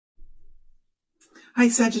Hi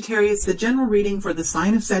Sagittarius, the general reading for the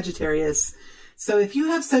sign of Sagittarius. So if you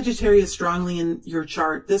have Sagittarius strongly in your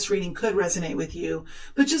chart, this reading could resonate with you.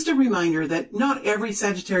 But just a reminder that not every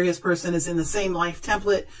Sagittarius person is in the same life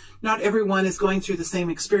template. Not everyone is going through the same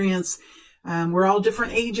experience. We're all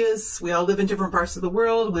different ages. We all live in different parts of the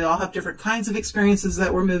world. We all have different kinds of experiences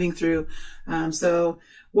that we're moving through. So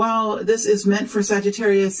while this is meant for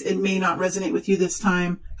Sagittarius, it may not resonate with you this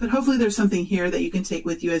time, but hopefully there's something here that you can take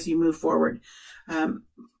with you as you move forward.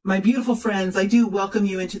 My beautiful friends, I do welcome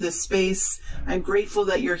you into this space. I'm grateful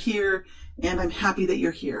that you're here, and I'm happy that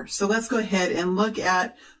you're here. So let's go ahead and look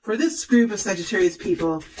at, for this group of Sagittarius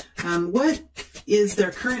people, what is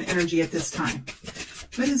their current energy at this time?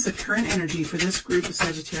 What is the current energy for this group of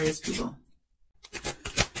Sagittarius people?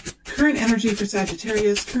 Current energy for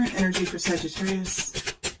Sagittarius, current energy for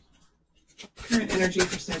Sagittarius, current energy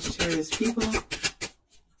for Sagittarius people,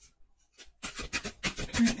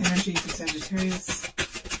 current energy for Sagittarius,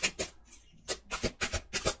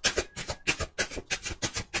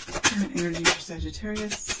 current energy for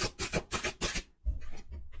Sagittarius,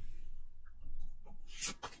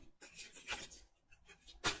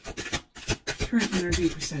 current energy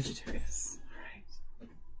for Sagittarius. All right.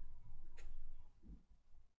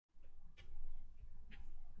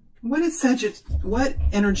 What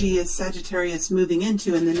energy is Sagittarius moving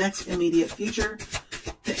into in the next immediate future?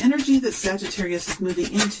 The energy that Sagittarius is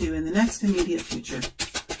moving into in the next immediate future.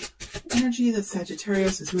 Energy that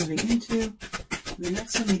Sagittarius is moving into in the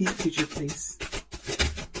next immediate future, please.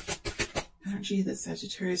 Energy that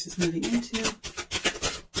Sagittarius is moving into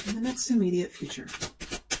in the next immediate future.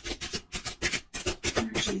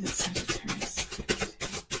 Energy that Sagittarius.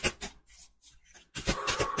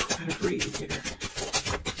 Gotta breathe here.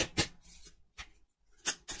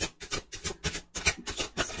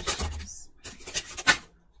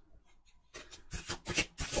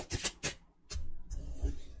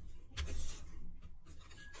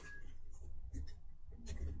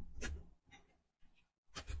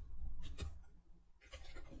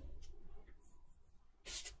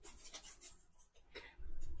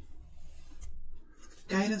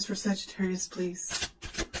 Guidance for Sagittarius, please.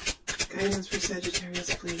 Guidance for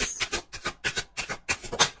Sagittarius, please.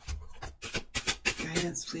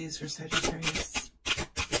 Guidance, please, for Sagittarius.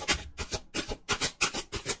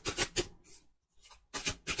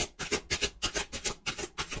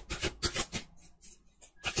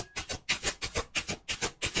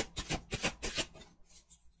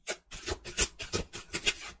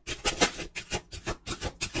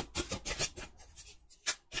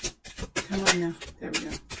 Come on now. There we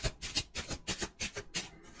go.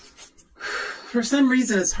 For some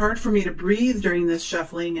reason, it's hard for me to breathe during this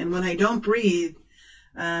shuffling, and when I don't breathe,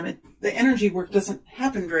 the energy work doesn't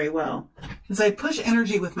happen very well, because I push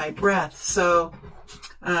energy with my breath. So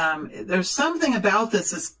there's something about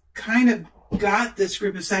this that's kind of got this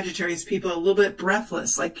group of Sagittarius people a little bit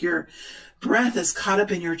breathless, like your breath is caught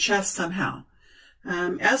up in your chest somehow.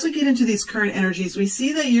 As we get into these current energies, we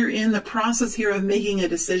see that you're in the process here of making a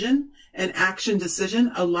decision, an action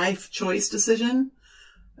decision, a life choice decision.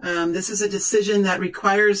 This is a decision that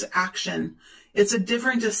requires action. It's a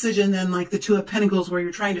different decision than like the Two of Pentacles, where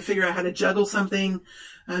you're trying to figure out how to juggle something.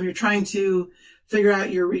 You're trying to figure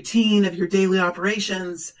out your routine of your daily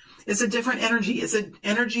operations. It's a different energy. It's an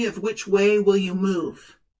energy of which way will you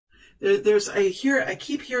move. I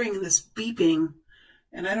keep hearing this beeping,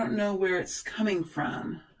 and I don't know where it's coming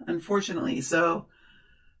from, unfortunately. So,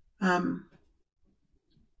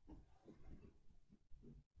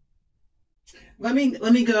 let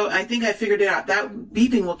me go. I think I figured it out. That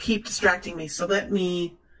beeping will keep distracting me. So let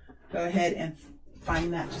me go ahead and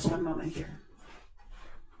find that. Just one moment here.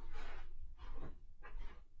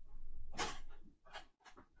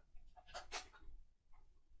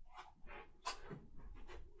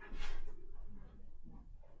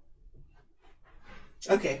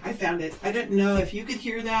 Okay, I found it. I didn't know if you could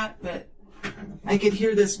hear that, but I could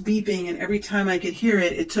hear this beeping, and every time I could hear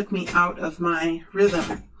it, it took me out of my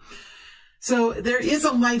rhythm. So there is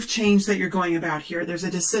a life change that you're going about here. There's a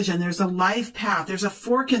decision. There's a life path. There's a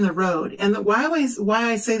fork in the road. And why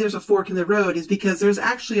I say there's a fork in the road is because there's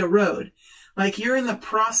actually a road. Like, you're in the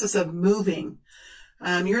process of moving.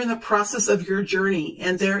 You're in the process of your journey.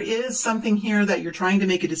 And there is something here that you're trying to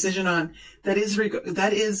make a decision on that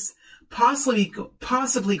is possibly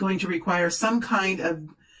going to require some kind of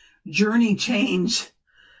journey change.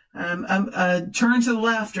 A turn to the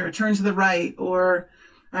left or a turn to the right, or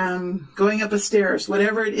going up a stairs,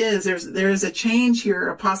 whatever it is, there is a change here,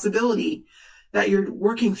 a possibility that you're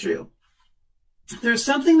working through. There's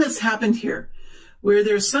something that's happened here where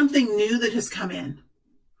there's something new that has come in.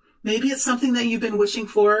 Maybe it's something that you've been wishing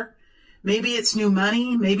for. Maybe it's new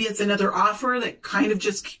money. Maybe it's another offer that kind of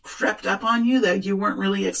just crept up on you that you weren't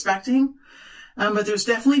really expecting. But there's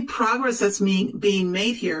definitely progress that's being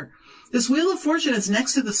made here. This Wheel of Fortune is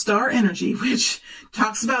next to the star energy, which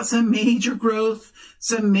talks about some major growth,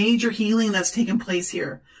 some major healing that's taken place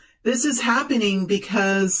here. This is happening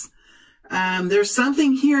because there's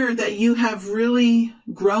something here that you have really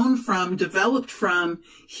grown from, developed from,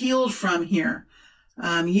 healed from here.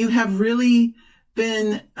 You have really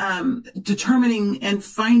been determining and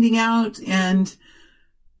finding out and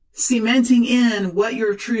cementing in what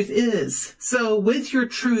your truth is. So with your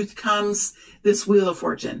truth comes this Wheel of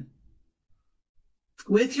Fortune.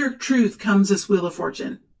 With your truth comes this Wheel of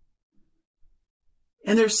Fortune.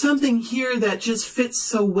 And there's something here that just fits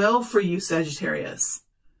so well for you, Sagittarius.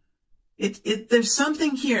 There's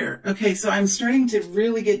something here. Okay, so I'm starting to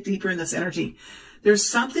really get deeper in this energy. There's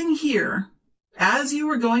something here as you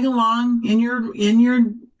were going along in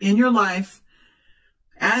your life,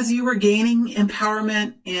 as you were gaining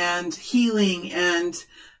empowerment and healing and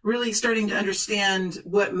really starting to understand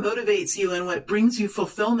what motivates you and what brings you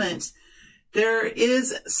fulfillment. There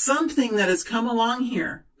is something that has come along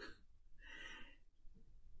here.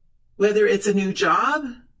 Whether it's a new job,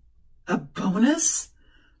 a bonus,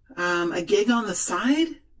 a gig on the side.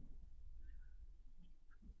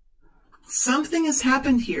 Something has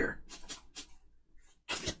happened here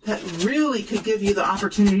that really could give you the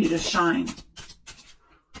opportunity to shine.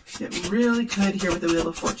 It really could here with the Wheel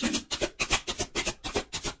of Fortune.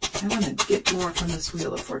 I want to get more from this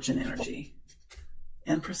Wheel of Fortune energy.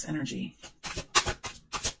 Empress energy.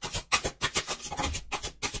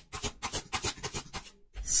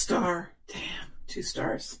 Star. Damn. 2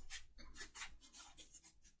 stars.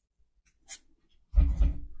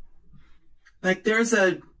 Like there's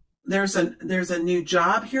a new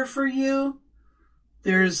job here for you.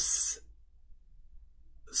 There's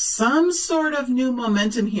some sort of new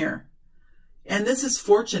momentum here. And this is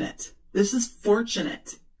fortunate. This is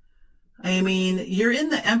fortunate. I mean, you're in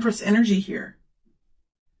the Empress energy here.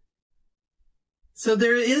 So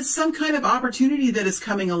there is some kind of opportunity that is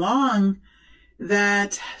coming along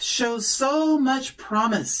that shows so much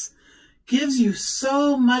promise, gives you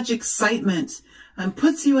so much excitement, and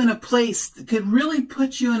puts you in a place that could really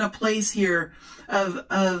put you in a place here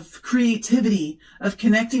of creativity, of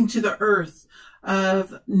connecting to the earth,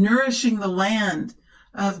 of nourishing the land,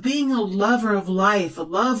 of being a lover of life, a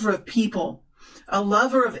lover of people, a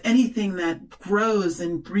lover of anything that grows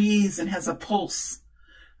and breathes and has a pulse.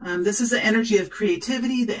 This is the energy of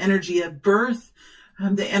creativity, the energy of birth,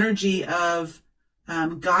 the energy of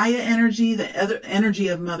Gaia energy, the other energy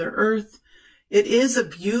of Mother Earth. It is a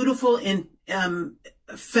beautiful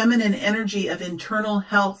feminine energy of internal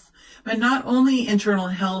health, but not only internal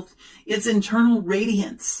health, it's internal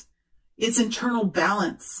radiance, it's internal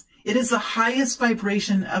balance. It is the highest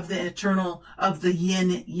vibration of the eternal, of the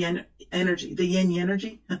yin energy, the yin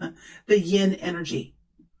energy, the yin energy.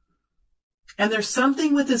 And there's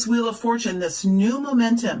something with this Wheel of Fortune, this new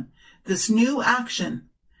momentum, this new action.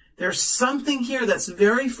 There's something here that's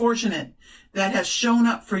very fortunate that has shown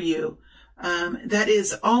up for you. That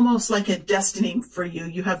is almost like a destiny for you.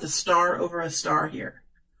 You have the star over a star here.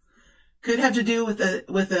 Could have to do with a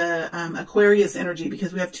Aquarius energy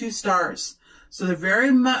because we have 2 stars. So there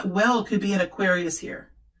very well could be an Aquarius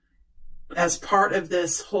here as part of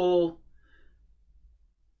this whole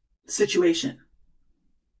situation.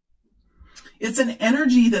 It's an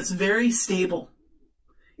energy that's very stable.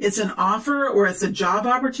 It's an offer, or it's a job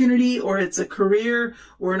opportunity, or it's a career,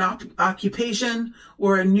 or an occupation,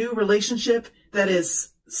 or a new relationship that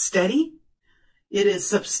is steady. It is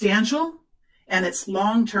substantial, and it's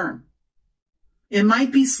long-term. It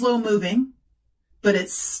might be slow-moving, but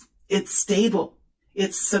it's stable.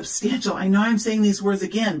 It's substantial. I know I'm saying these words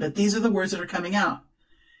again, but these are the words that are coming out.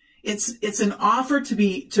 It's an offer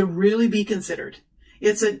to really be considered.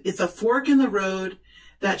 It's a fork in the road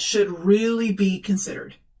that should really be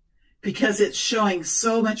considered because it's showing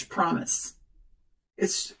so much promise.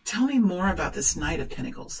 Tell me more about this Knight of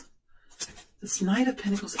Pentacles. This Knight of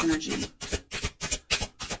Pentacles energy.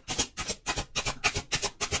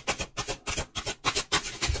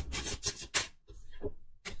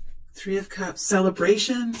 Three of Cups,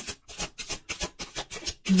 celebration,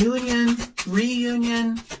 union,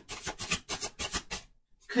 reunion.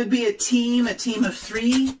 Could be a team of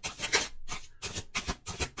 3.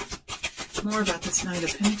 More about this Knight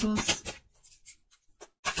of Pentacles.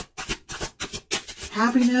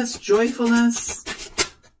 Happiness, joyfulness.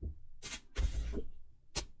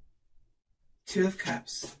 2 of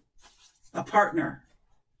Cups. A partner.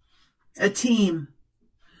 A team.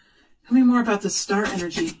 Tell me more about the star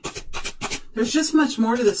energy. There's just much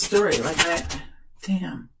more to this story. Like,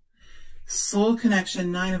 damn. Soul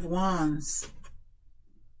connection, 9 of Wands.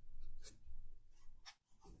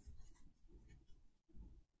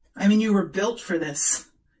 I mean, you were built for this.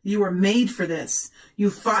 You were made for this. You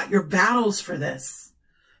fought your battles for this.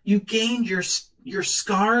 You gained your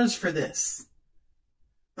scars for this.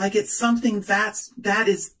 Like, it's something that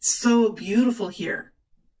is so beautiful here.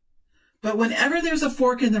 But whenever there's a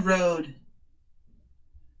fork in the road,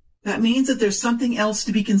 that means that there's something else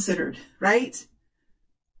to be considered, right?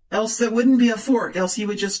 Else that wouldn't be a fork. Else you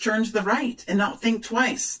would just turn to the right and not think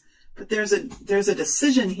twice. But there's a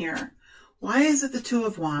decision here. Why is it the Two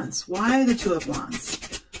of Wands? Why the Two of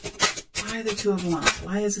Wands? Why the Two of Wands?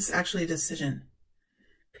 Why is this actually a decision?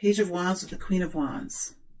 Page of Wands with the Queen of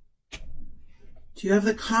Wands. Do you have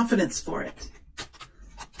the confidence for it?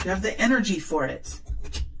 Do you have the energy for it?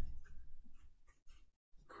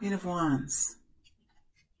 Queen of Wands.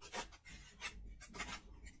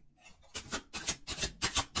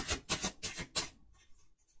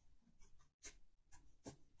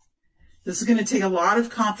 This is going to take a lot of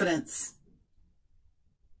confidence.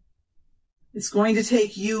 It's going to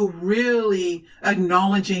take you really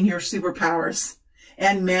acknowledging your superpowers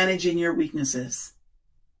and managing your weaknesses.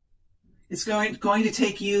 It's going to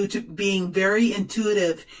take you to being very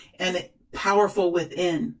intuitive and powerful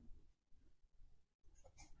within.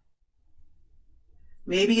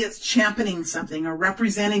 Maybe it's championing something or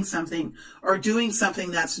representing something or doing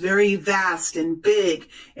something that's very vast and big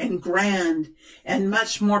and grand and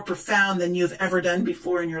much more profound than you've ever done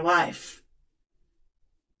before in your life.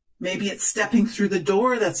 Maybe it's stepping through the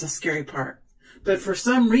door that's the scary part. But for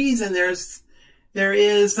some reason, there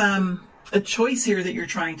is a choice here that you're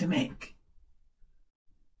trying to make.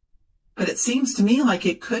 But it seems to me like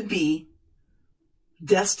it could be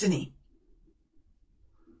destiny.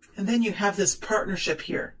 And then you have this partnership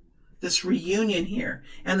here, this reunion here,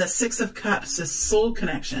 and the Six of Cups, this soul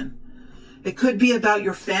connection. It could be about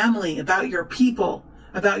your family, about your people,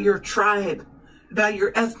 about your tribe, about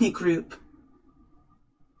your ethnic group.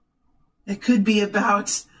 It could be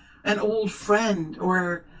about an old friend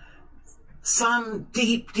or some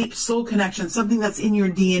deep, deep soul connection, something that's in your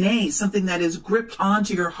DNA, something that is gripped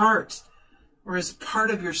onto your heart or is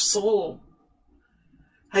part of your soul.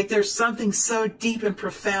 Like there's something so deep and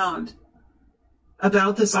profound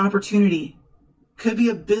about this opportunity. Could be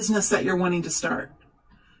a business that you're wanting to start.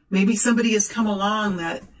 Maybe somebody has come along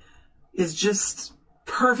that is just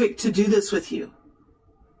perfect to do this with you.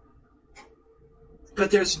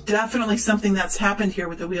 But there's definitely something that's happened here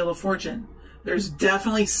with the Wheel of Fortune. There's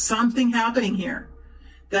definitely something happening here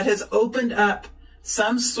that has opened up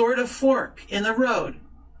some sort of fork in the road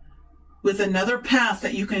with another path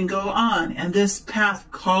that you can go on. And this path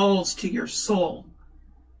calls to your soul.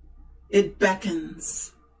 It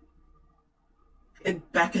beckons.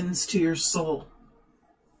 It beckons to your soul.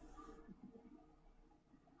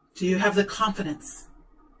 Do you have the confidence?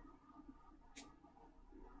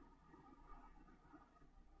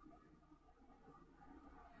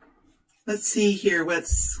 Let's see here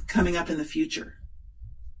what's coming up in the future.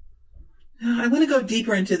 I want to go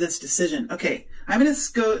deeper into this decision. Okay, I'm going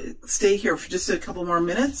to stay here for just a couple more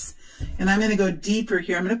minutes, and I'm going to go deeper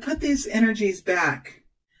here. I'm going to put these energies back.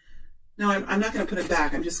 No, I'm not going to put it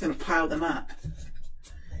back. I'm just going to pile them up.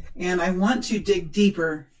 And I want to dig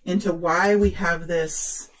deeper into why we have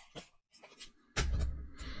this.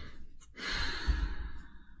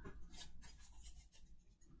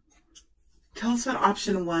 Tell us about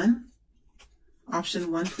option one.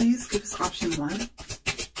 Option one, please. Give us option one.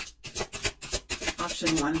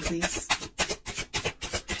 Option one, please.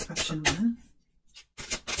 Option one.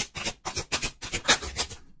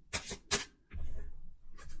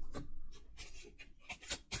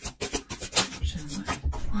 Option one.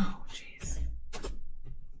 Whoa, jeez.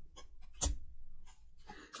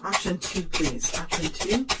 Option two, please. Option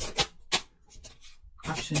two.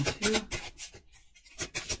 Option two.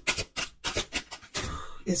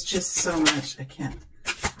 It's just so much. I can't.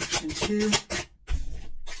 Option two.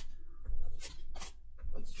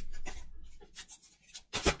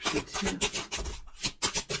 Option two.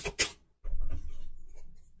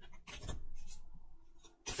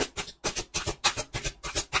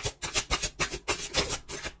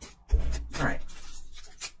 All right.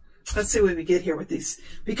 Let's see what we get here with these.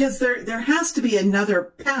 Because there has to be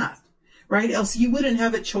another path, right? Else you wouldn't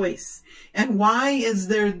have a choice. And why is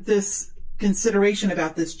there this consideration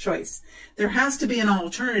about this choice? There has to be an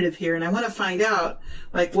alternative here, and I want to find out,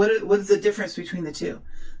 like, what is the difference between the two?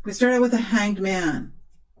 We start out with the Hanged Man,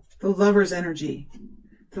 the Lover's energy,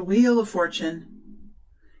 the Wheel of Fortune,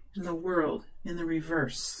 and the World in the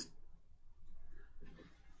reverse.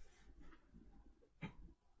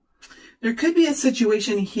 There could be a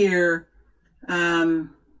situation here. The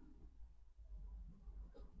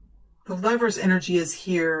Lover's energy is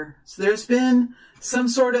here. So there's been some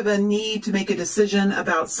sort of a need to make a decision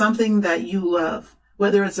about something that you love,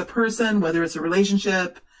 whether it's a person, whether it's a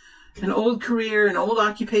relationship, an old career, an old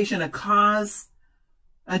occupation, a cause,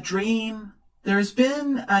 a dream. There's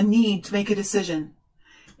been a need to make a decision.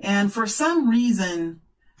 And for some reason,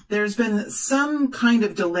 there's been some kind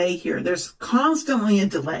of delay here. There's constantly a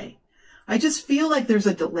delay. I just feel like there's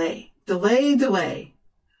a delay. Delay.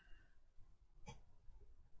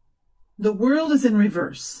 The world is in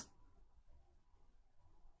reverse.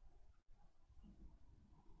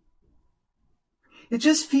 It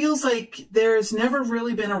just feels like there's never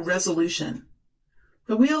really been a resolution.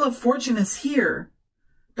 The Wheel of Fortune is here,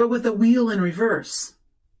 but with the wheel in reverse.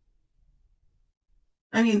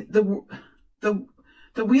 I mean,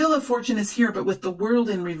 the Wheel of Fortune is here, but with the world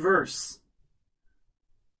in reverse.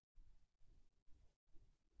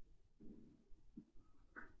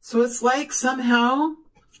 So it's like somehow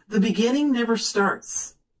the beginning never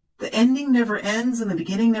starts. The ending never ends and the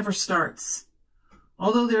beginning never starts.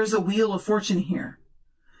 Although there's a Wheel of Fortune here.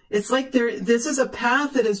 It's like this is a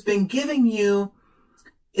path that has been giving you,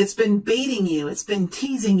 it's been baiting you, it's been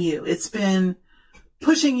teasing you, it's been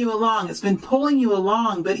pushing you along, it's been pulling you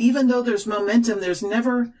along, but even though there's momentum, there's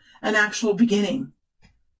never an actual beginning.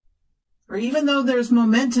 Or even though there's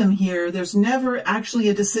momentum here, there's never actually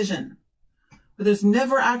a decision. But there's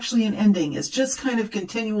never actually an ending. It's just kind of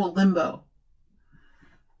continual limbo.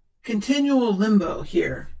 Continual limbo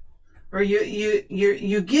here. Or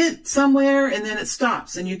you get somewhere and then it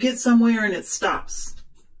stops, and you get somewhere and it stops.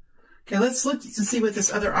 Okay, let's look to see what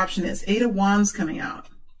this other option is. 8 of Wands coming out.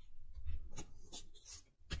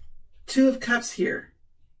 2 of Cups here.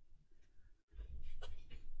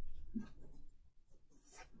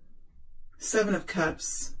 Seven of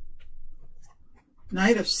Cups.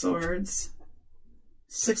 Knight of Swords.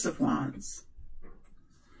 6 of Wands.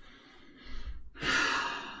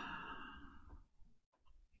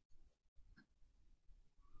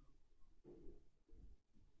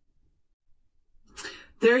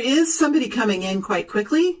 There is somebody coming in quite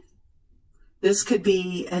quickly. This could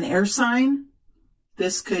be an air sign.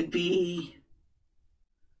 This could be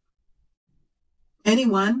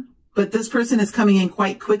anyone, but this person is coming in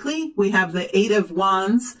quite quickly. We have the 8 of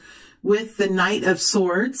Wands with the Knight of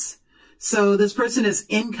Swords. So this person is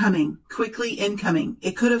incoming, quickly incoming.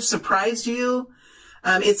 It could have surprised you.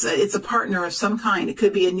 It's a partner of some kind. It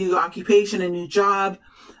could be a new occupation, a new job,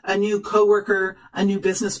 a new coworker, a new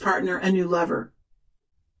business partner, a new lover.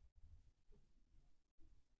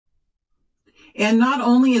 And not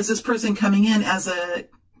only is this person coming in as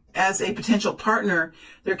a potential partner,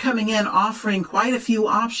 they're coming in offering quite a few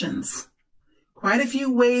options, quite a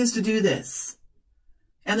few ways to do this.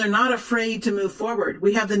 And they're not afraid to move forward.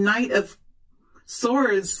 We have the Knight of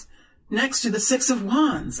Swords next to the 6 of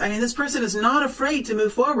Wands. I mean, this person is not afraid to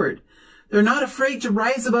move forward. They're not afraid to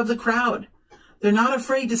rise above the crowd. They're not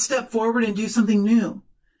afraid to step forward and do something new.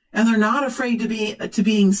 And they're not afraid to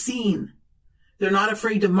being seen. They're not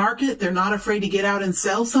afraid to market. They're not afraid to get out and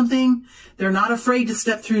sell something. They're not afraid to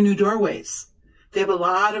step through new doorways. They have a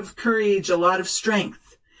lot of courage, a lot of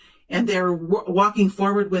strength, and they're walking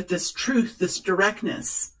forward with this truth, this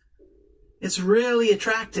directness. It's really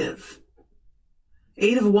attractive.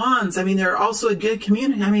 8 of Wands. I mean, they're also a good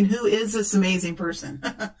community. I mean, who is this amazing person?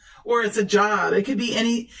 Or it's a job. It could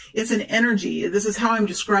be it's an energy. This is how I'm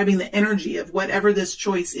describing the energy of whatever this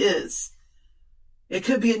choice is. It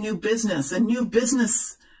could be a new business. A new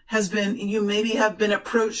business you maybe have been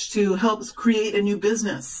approached to help create a new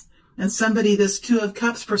business. And somebody, this 2 of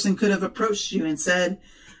Cups person, could have approached you and said,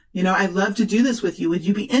 you know, I'd love to do this with you. Would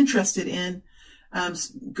you be interested in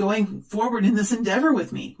going forward in this endeavor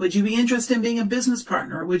with me? Would you be interested in being a business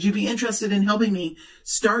partner? Would you be interested in helping me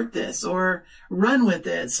start this or run with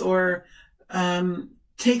this or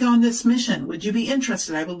take on this mission? Would you be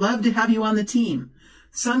interested? I would love to have you on the team.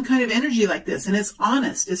 Some kind of energy like this. And it's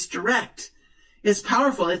honest. It's direct. It's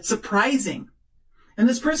powerful. It's surprising. And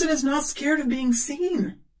this person is not scared of being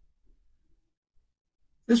seen.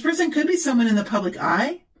 This person could be someone in the public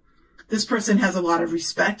eye. This person has a lot of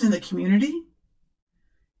respect in the community.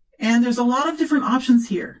 And there's a lot of different options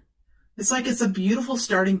here. It's like it's a beautiful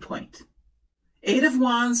starting point. 8 of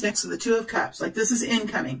Wands next to the 2 of Cups. Like this is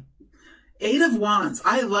incoming. 8 of Wands.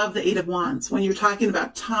 I love the 8 of Wands. When you're talking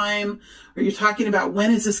about time or you're talking about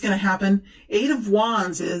when is this going to happen, 8 of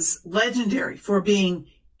Wands is legendary for being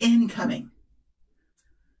incoming.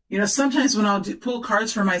 You know, sometimes when I'll pull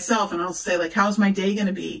cards for myself and I'll say like, how's my day going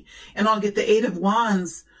to be? And I'll get the 8 of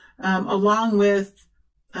Wands along with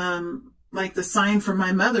like the sign from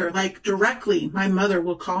my mother, like directly, my mother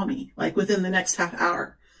will call me like within the next half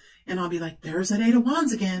hour, and I'll be like, there's an 8 of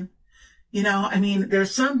Wands again. You know, I mean,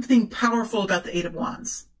 there's something powerful about the 8 of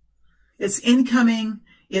Wands. It's incoming,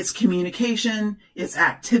 it's communication, it's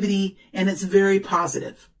activity, and it's very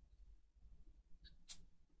positive.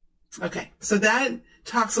 Okay, so that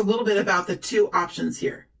talks a little bit about the 2 options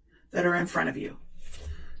here that are in front of you.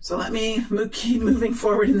 So let me keep moving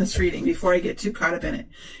forward in this reading before I get too caught up in it.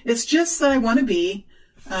 It's just that I want to be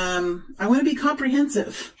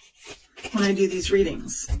comprehensive when I do these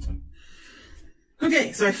readings.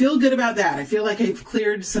 Okay, so I feel good about that. I feel like I've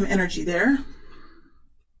cleared some energy there.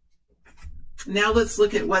 Now let's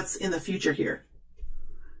look at what's in the future here.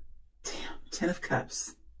 Damn, 10 of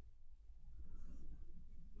Cups.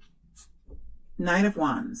 Knight of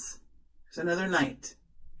Wands. There's another Knight.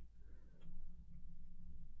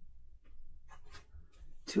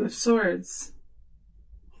 2 of Swords.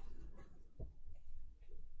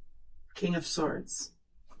 King of Swords.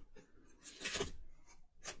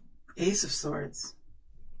 Ace of Swords.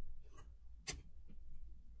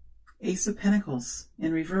 Ace of Pentacles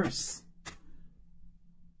in reverse.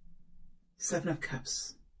 7 of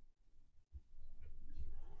Cups.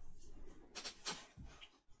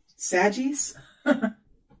 Saggies?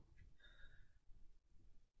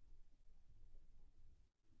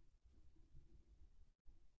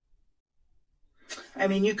 I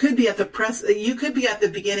mean, you could be at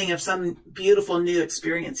the beginning of some beautiful new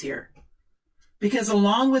experience here. Because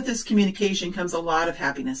along with this communication comes a lot of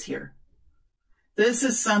happiness here. This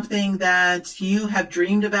is something that you have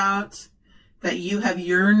dreamed about, that you have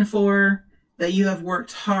yearned for, that you have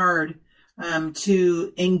worked hard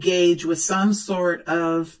to engage with some sort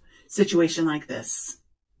of situation like this.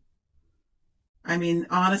 I mean,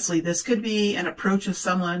 honestly, this could be an approach of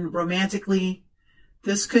someone romantically.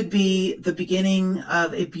 This could be the beginning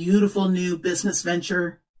of a beautiful new business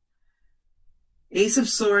venture. Ace of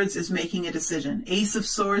Swords is making a decision. Ace of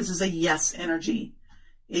Swords is a yes energy.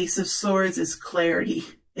 Ace of Swords is clarity.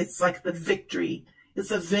 It's like the victory.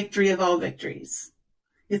 It's a victory of all victories.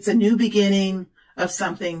 It's a new beginning of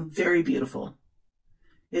something very beautiful.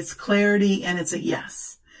 It's clarity and it's a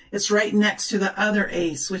yes. It's right next to the other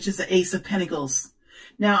ace, which is the Ace of Pentacles.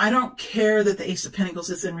 Now, I don't care that the Ace of Pentacles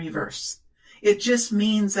is in reverse. It just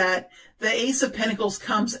means that the Ace of Pentacles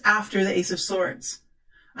comes after the Ace of Swords.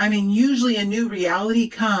 I mean, usually a new reality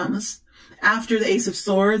comes after the Ace of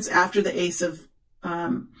Swords, after the Ace of,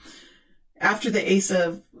 man,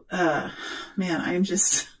 I'm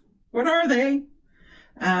just, what are they?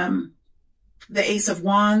 The Ace of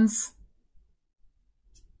Wands.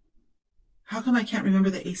 How come I can't remember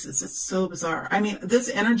the aces? It's so bizarre. I mean, this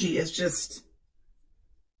energy is just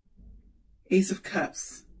Ace of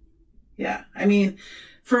Cups. Yeah, I mean,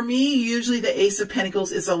 for me, usually the Ace of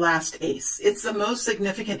Pentacles is the last ace. It's the most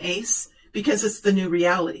significant ace because it's the new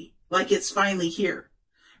reality. Like it's finally here,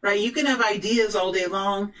 right? You can have ideas all day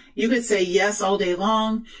long. You could say yes all day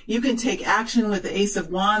long. You can take action with the Ace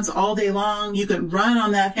of Wands all day long. You can run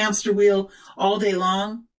on that hamster wheel all day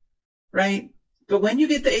long, right? But when you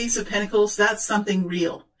get the Ace of Pentacles, that's something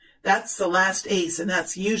real. That's the last ace. And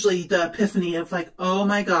that's usually the epiphany of like, oh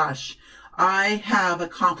my gosh, I have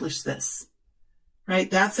accomplished this,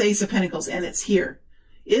 right? That's the Ace of Pentacles and it's here.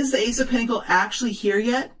 Is the Ace of Pentacles actually here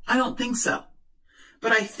yet? I don't think so.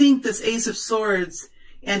 But I think this Ace of Swords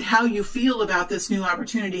and how you feel about this new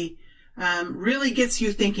opportunity really gets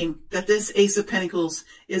you thinking that this Ace of Pentacles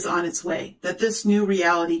is on its way, that this new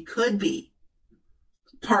reality could be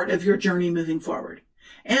part of your journey moving forward.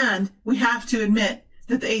 And we have to admit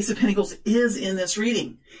that the Ace of Pentacles is in this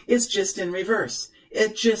reading. It's just in reverse.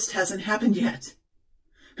 It just hasn't happened yet.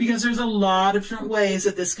 Because there's a lot of different ways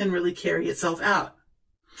that this can really carry itself out.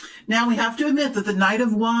 Now we have to admit that the Knight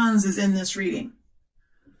of Wands is in this reading.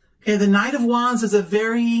 Okay, the Knight of Wands is a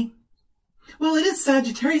very, well, it is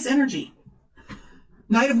Sagittarius energy.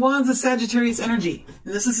 Knight of Wands is Sagittarius energy.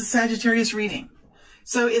 And this is a Sagittarius reading.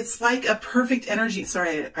 So it's like a perfect energy.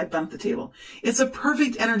 Sorry, I bumped the table. It's a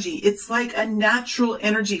perfect energy. It's like a natural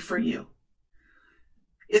energy for you.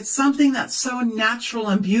 It's something that's so natural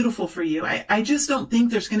and beautiful for you. I just don't think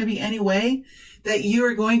there's going to be any way that you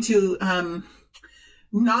are going to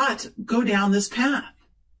not go down this path.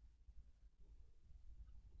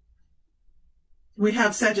 We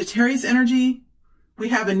have Sagittarius energy. We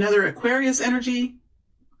have another Aquarius energy.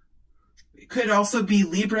 It could also be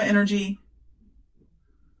Libra energy.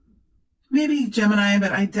 Maybe Gemini,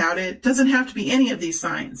 but I doubt it. Doesn't have to be any of these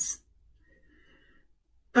signs.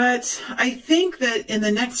 But I think that in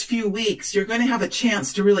the next few weeks, you're going to have a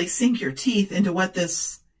chance to really sink your teeth into what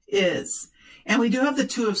this is. And we do have the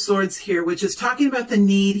Two of Swords here, which is talking about the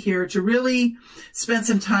need here to really spend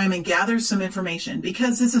some time and gather some information,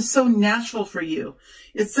 because this is so natural for you.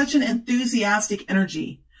 It's such an enthusiastic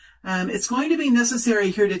energy. It's going to be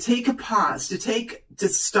necessary here to take a pause, to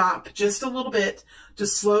stop just a little bit, to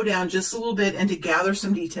slow down just a little bit, and to gather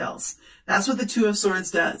some details. That's what the Two of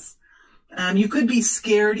Swords does. You could be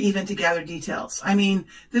scared even to gather details. I mean,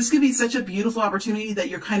 this could be such a beautiful opportunity that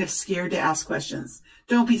you're kind of scared to ask questions.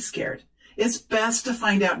 Don't be scared. It's best to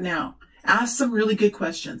find out now. Ask some really good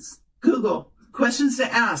questions. Google questions to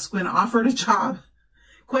ask when offered a job.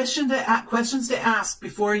 Questions to ask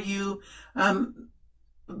before you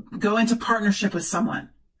go into partnership with someone,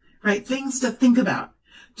 right? Things to think about.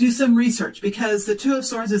 Do some research, because the Two of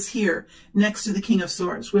Swords is here next to the King of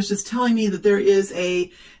Swords, which is telling me that there is a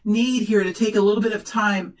need here to take a little bit of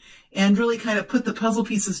time and really kind of put the puzzle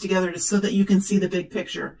pieces together so that you can see the big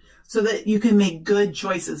picture, so that you can make good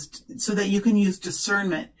choices, so that you can use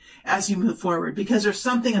discernment as you move forward, because there's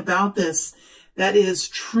something about this that is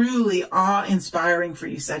truly awe-inspiring for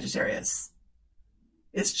you, Sagittarius.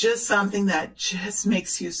 It's just something that just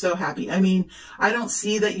makes you so happy. I mean, I don't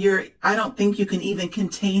think you can even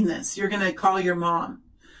contain this. You're going to call your mom,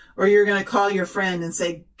 or you're going to call your friend and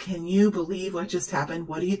say, can you believe what just happened?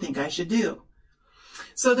 What do you think I should do?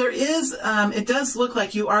 So there is, it does look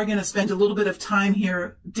like you are going to spend a little bit of time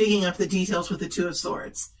here digging up the details with the Two of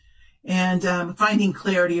Swords and finding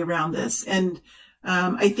clarity around this. And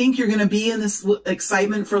I think you're going to be in this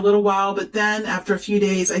excitement for a little while, but then after a few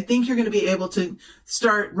days, I think you're going to be able to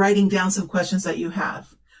start writing down some questions that you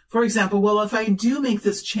have. For example, well, if I do make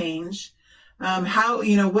this change,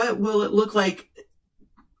 what will it look like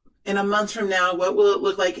in a month from now? What will it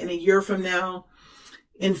look like in a year from now?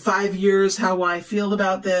 In 5 years, how will I feel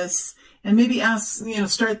about this? And maybe ask,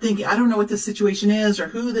 start thinking, I don't know what this situation is or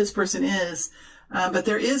who this person is. But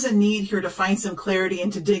there is a need here to find some clarity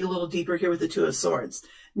and to dig a little deeper here with the Two of Swords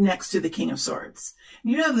next to the King of Swords.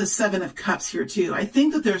 You have the Seven of Cups here too. I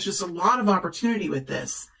think that there's just a lot of opportunity with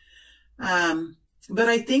this. But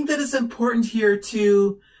I think that it's important here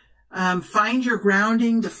to find your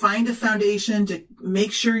grounding, to find a foundation, to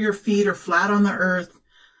make sure your feet are flat on the earth.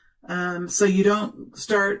 So you don't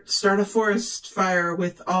start a forest fire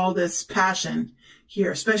with all this passion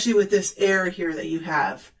here, especially with this air here that you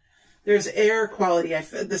have. There's air quality.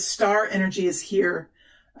 The star energy is here.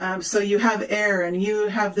 So you have air and you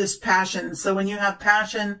have this passion. So when you have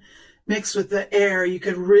passion mixed with the air, you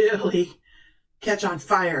could really catch on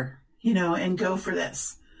fire, and go for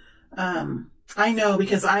this. I know,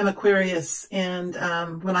 because I'm Aquarius, and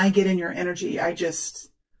when I get in your energy, it's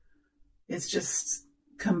just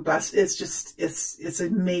combust. It's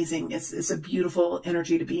amazing. It's a beautiful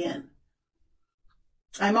energy to be in.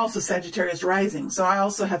 I'm also Sagittarius rising, so I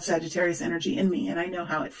also have Sagittarius energy in me, and I know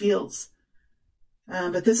how it feels.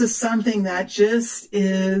 But this is something that just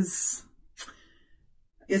it's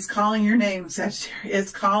calling your name, Sagittarius.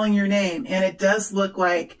 It's calling your name, and it does look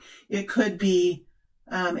like it could be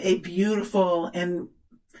a beautiful and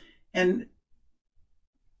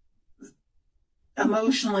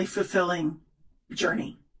emotionally fulfilling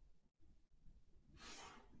journey.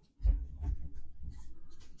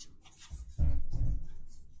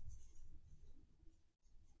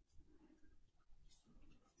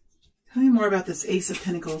 Tell me more about this Ace of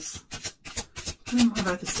Pentacles. Tell me more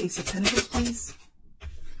about this Ace of Pentacles, please.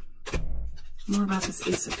 More about this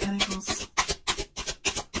Ace of Pentacles.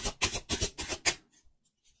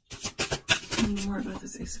 Tell me more about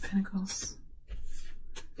this Ace of Pentacles.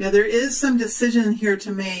 Yeah, there is some decision here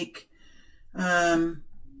to make.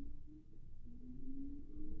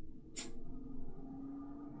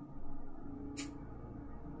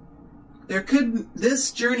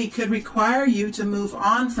 This journey could require you to move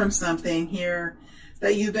on from something here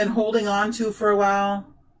that you've been holding on to for a while.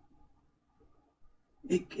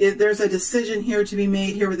 There's a decision here to be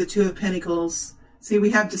made here with the Two of Pentacles. See,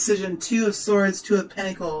 we have decision, Two of Swords, Two of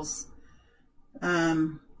Pentacles.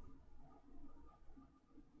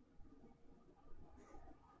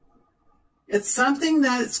 It's something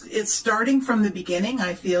that it's starting from the beginning,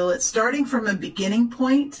 I feel. It's starting from a beginning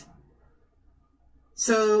point.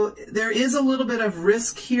 So there is a little bit of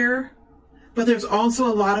risk here, but there's also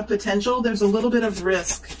a lot of potential. There's a little bit of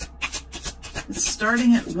risk. It's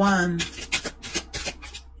starting at 1.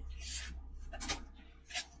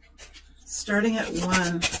 Starting at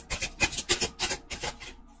 1.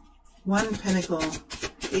 1 pentacle.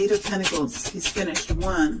 8 of Pentacles. He's finished.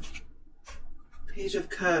 1. Page of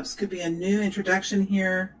Cups. Could be a new introduction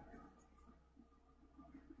here.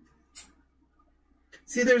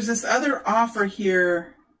 See, there's this other offer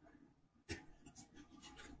here.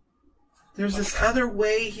 There's this other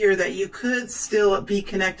way here that you could still be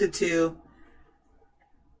connected to.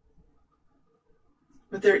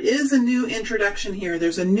 But there is a new introduction here.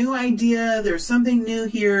 There's a new idea. There's something new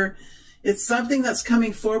here. It's something that's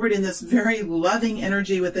coming forward in this very loving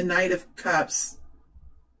energy with the Knight of Cups.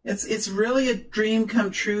 It's really a dream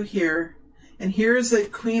come true here. And here's the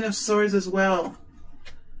Queen of Swords as well.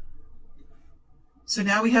 So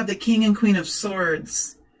now we have the King and Queen of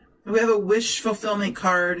Swords. We have a wish fulfillment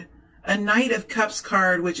card, a Knight of Cups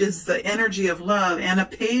card, which is the energy of love, and a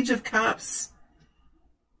Page of Cups.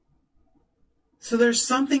 So there's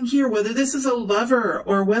something here, whether this is a lover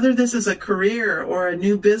or whether this is a career or a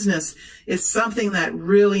new business, it's something that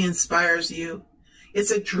really inspires you. It's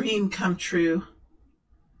a dream come true.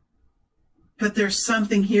 But there's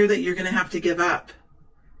something here that you're going to have to give up.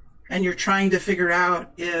 And you're trying to figure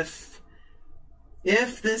out if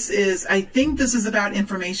this is, I think this is about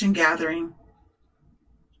information gathering.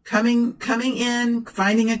 Coming in,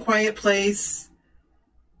 finding a quiet place,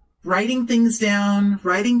 writing things down,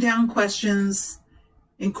 writing down questions,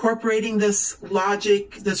 incorporating this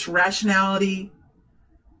logic, this rationality,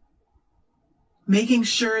 making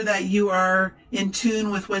sure that you are in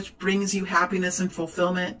tune with what brings you happiness and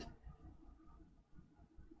fulfillment.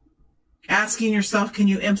 Asking yourself, can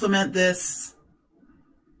you implement this?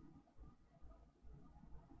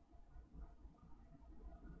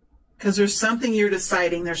 Because there's something you're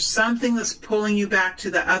deciding. There's something that's pulling you back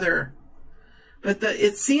to the other. But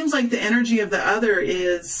it seems like the energy of the other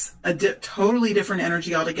is a totally different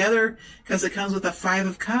energy altogether, because it comes with a Five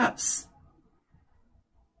of Cups.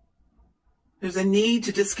 There's a need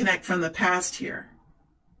to disconnect from the past here.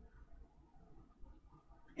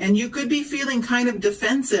 And you could be feeling kind of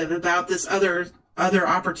defensive about this other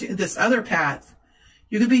opportunity, this other path.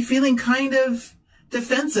 You could be feeling kind of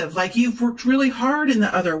defensive, like you've worked really hard in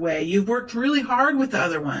the other way. You've worked really hard with the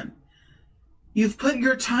other one. You've put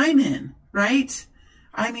your time in. Right?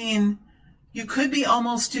 I mean, you could be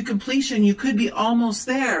almost to completion. You could be almost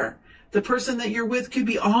there. The person that you're with could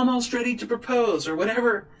be almost ready to propose or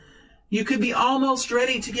whatever. You could be almost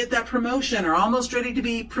ready to get that promotion or almost ready to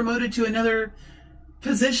be promoted to another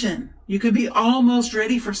position. You could be almost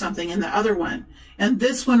ready for something in the other one. And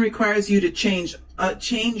this one requires you to change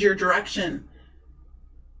your direction.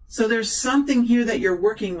 So there's something here that you're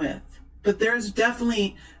working with. But there's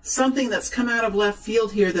definitely something that's come out of left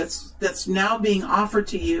field here that's now being offered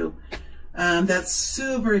to you. That's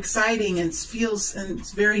super exciting and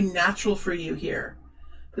it's very natural for you here.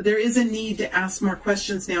 But there is a need to ask more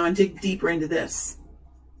questions now and dig deeper into this,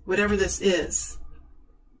 whatever this is.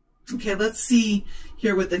 Okay, let's see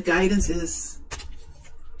here what the guidance is.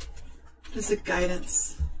 What is the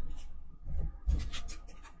guidance?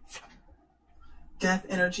 Death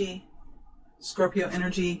energy, Scorpio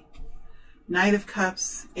energy. Knight of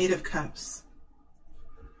Cups, Eight of Cups.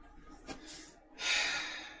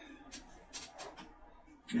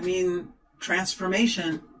 I mean,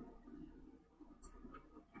 transformation.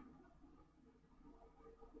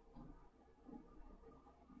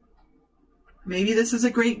 Maybe this is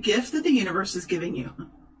a great gift that the universe is giving you.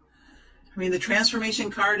 I mean, the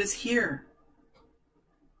transformation card is here.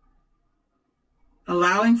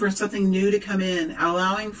 Allowing for something new to come in,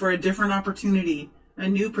 allowing for a different opportunity, a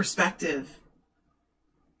new perspective.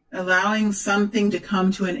 Allowing something to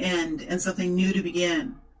come to an end and something new to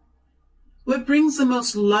begin. What brings the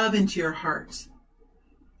most love into your heart?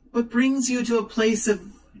 What brings you to a place of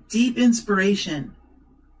deep inspiration?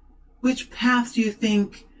 Which path do you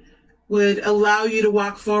think would allow you to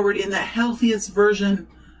walk forward in the healthiest version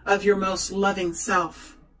of your most loving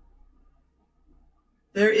self?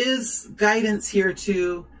 There is guidance here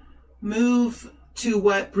to move to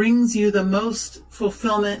what brings you the most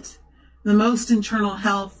fulfillment, the most internal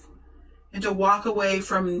health, and to walk away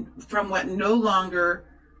from what no longer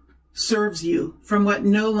serves you, from what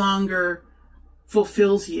no longer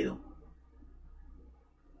fulfills you.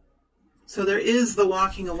 So there is the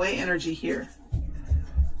walking away energy here.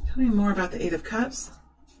 Tell me more about the Eight of Cups.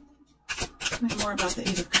 Tell me more about the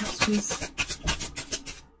Eight of Cups, please.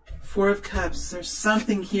 Four of Cups. There's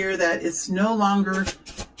something here that is no longer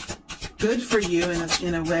good for you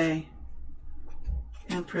in a way.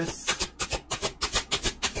 Empress.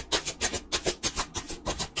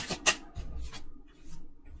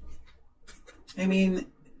 I mean,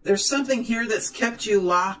 there's something here that's kept you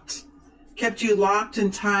locked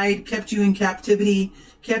and tied, kept you in captivity,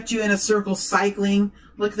 kept you in a circle cycling.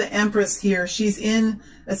 Look, the Empress here. She's in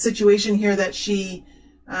a situation here that she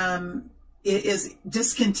is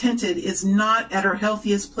discontented, is not at her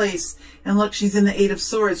healthiest place. And look, she's in the Eight of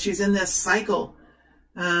Swords. She's in this cycle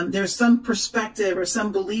There's some perspective or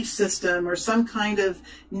some belief system or some kind of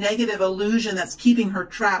negative illusion that's keeping her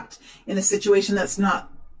trapped in a situation that's not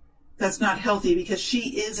healthy, because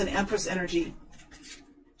she is an Empress energy.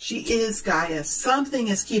 She is Gaia. Something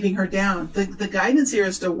is keeping her down. The guidance here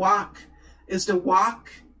is to walk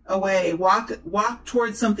away, walk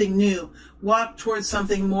towards something new, walk towards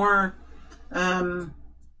something more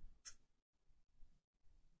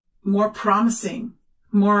promising,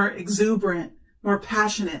 more exuberant, more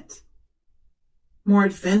passionate, more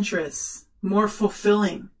adventurous, more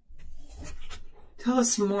fulfilling. Tell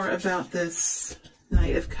us more about this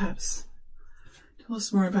Knight of Cups. Tell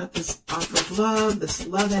us more about this offer of love, this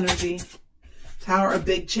love energy. Tower, a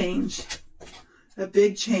big change. A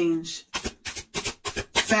big change.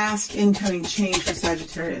 Fast incoming change for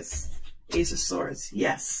Sagittarius. Ace of Swords.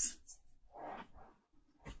 Yes.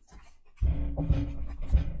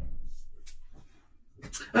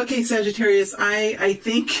 Okay, Sagittarius, I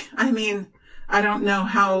don't know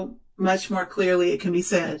how much more clearly it can be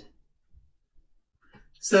said.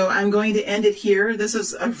 So I'm going to end it here. This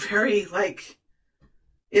is a very,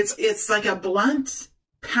 it's like a blunt,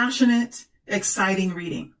 passionate, exciting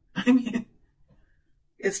reading. I mean,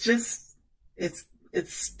 it's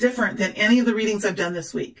different than any of the readings I've done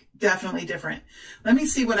this week. Definitely different. Let me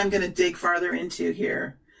see what I'm going to dig farther into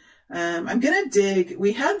here. I'm going to dig,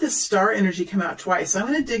 we had this star energy come out twice, so I'm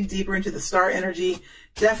going to dig deeper into the star energy,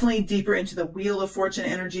 definitely deeper into the Wheel of Fortune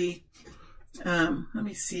energy. Let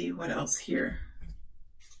me see what else here.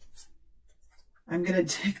 I'm going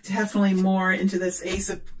to dig definitely more into this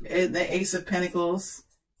the Ace of Pentacles,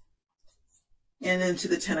 and then to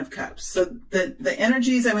the Ten of Cups. So the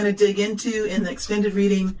energies I'm going to dig into in the extended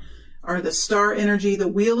reading are the star energy, the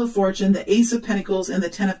Wheel of Fortune, the Ace of Pentacles, and the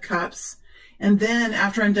Ten of Cups. And then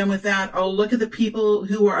after I'm done with that, I'll look at the people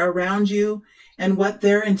who are around you and what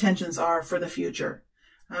their intentions are for the future.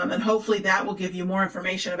 And hopefully that will give you more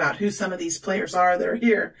information about who some of these players are that are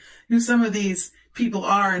here, who some of these people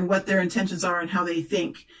are and what their intentions are and how they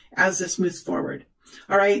think as this moves forward.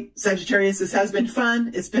 All right, Sagittarius, this has been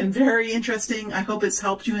fun. It's been very interesting. I hope it's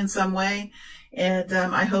helped you in some way. And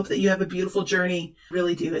I hope that you have a beautiful journey.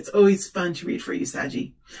 Really do. It's always fun to read for you,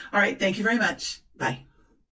 Saggy. All right, thank you very much. Bye.